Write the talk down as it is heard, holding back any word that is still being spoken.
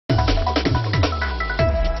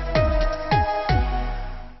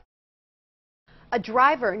A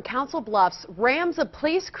driver in Council Bluffs rams a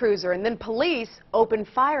police cruiser and then police open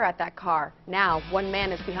fire at that car. Now, one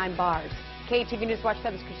man is behind bars. KETV News Watch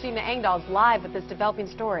 7's Christina Engdahl is live with this developing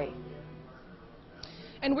story.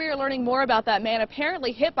 And we are learning more about that man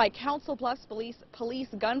apparently hit by Council Bluffs police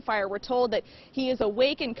gunfire. We're told that he is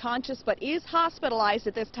awake and conscious but is hospitalized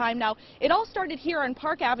at this time. Now, it all started here on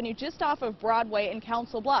Park Avenue just off of Broadway in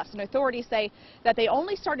Council Bluffs. And authorities say that they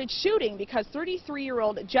only started shooting because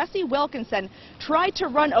 33-year-old Jesse Wilkinson tried to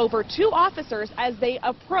run over two officers as they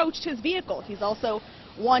approached his vehicle. He's also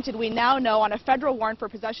wanted, we now know, on a federal warrant for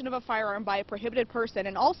possession of a firearm by a prohibited person,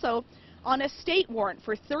 and also on a state warrant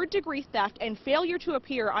for third-degree theft and failure to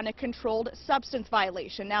appear on a controlled substance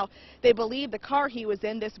violation. Now, they believe the car he was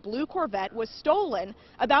in, this blue Corvette, was stolen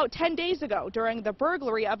about 10 days ago during the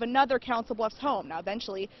burglary of another Council Bluffs home. Now,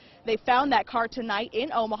 eventually, they found that car tonight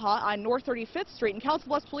in Omaha on North 35th Street, and Council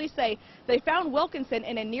Bluffs police say they found Wilkinson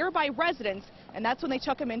in a nearby residence, and that's when they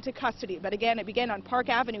took him into custody. But again, it began on Park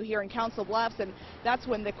Avenue here in Council Bluffs, and that's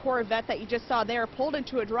when the Corvette that you just saw there pulled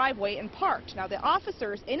into a driveway and parked. Now, the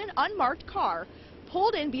officers in an unmarked car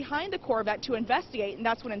pulled in behind the Corvette to investigate, and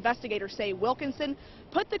that's when investigators say Wilkinson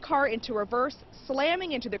put the car into reverse,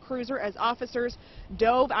 slamming into the cruiser as officers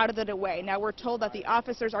dove out of the way. Now, we're told that the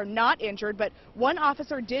officers are not injured, but one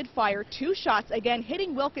officer did fire two shots, again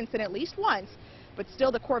hitting Wilkinson at least once, but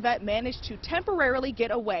still the Corvette managed to temporarily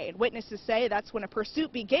get away. And witnesses say that's when a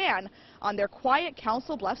pursuit began on their quiet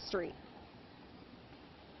Council Bluffs street.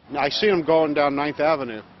 I see him going down 9th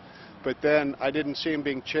Avenue. But then I didn't see him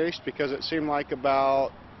being chased because it seemed like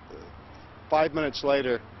about 5 minutes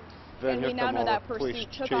later, then we now know that pursuit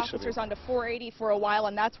took officers onto 480 for a while,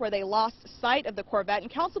 and that's where they lost sight of the Corvette. And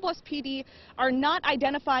Council Bluffs PD are not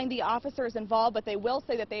identifying the officers involved, but they will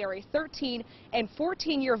say that they are a 13- and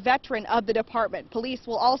 14-year veteran of the department. Police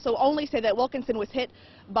will also only say that Wilkinson was hit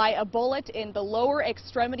by a bullet in the lower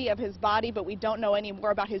extremity of his body, but we don't know any more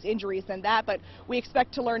about his injuries than that. But we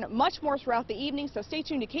expect to learn much more throughout the evening, so stay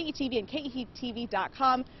tuned to KETV and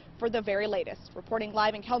KETV.com for the very latest. Reporting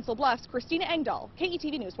live in Council Bluffs, Christina Engdahl,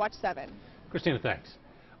 KETV News Watch 7. Christina, thanks.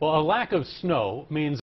 Well, a lack of snow means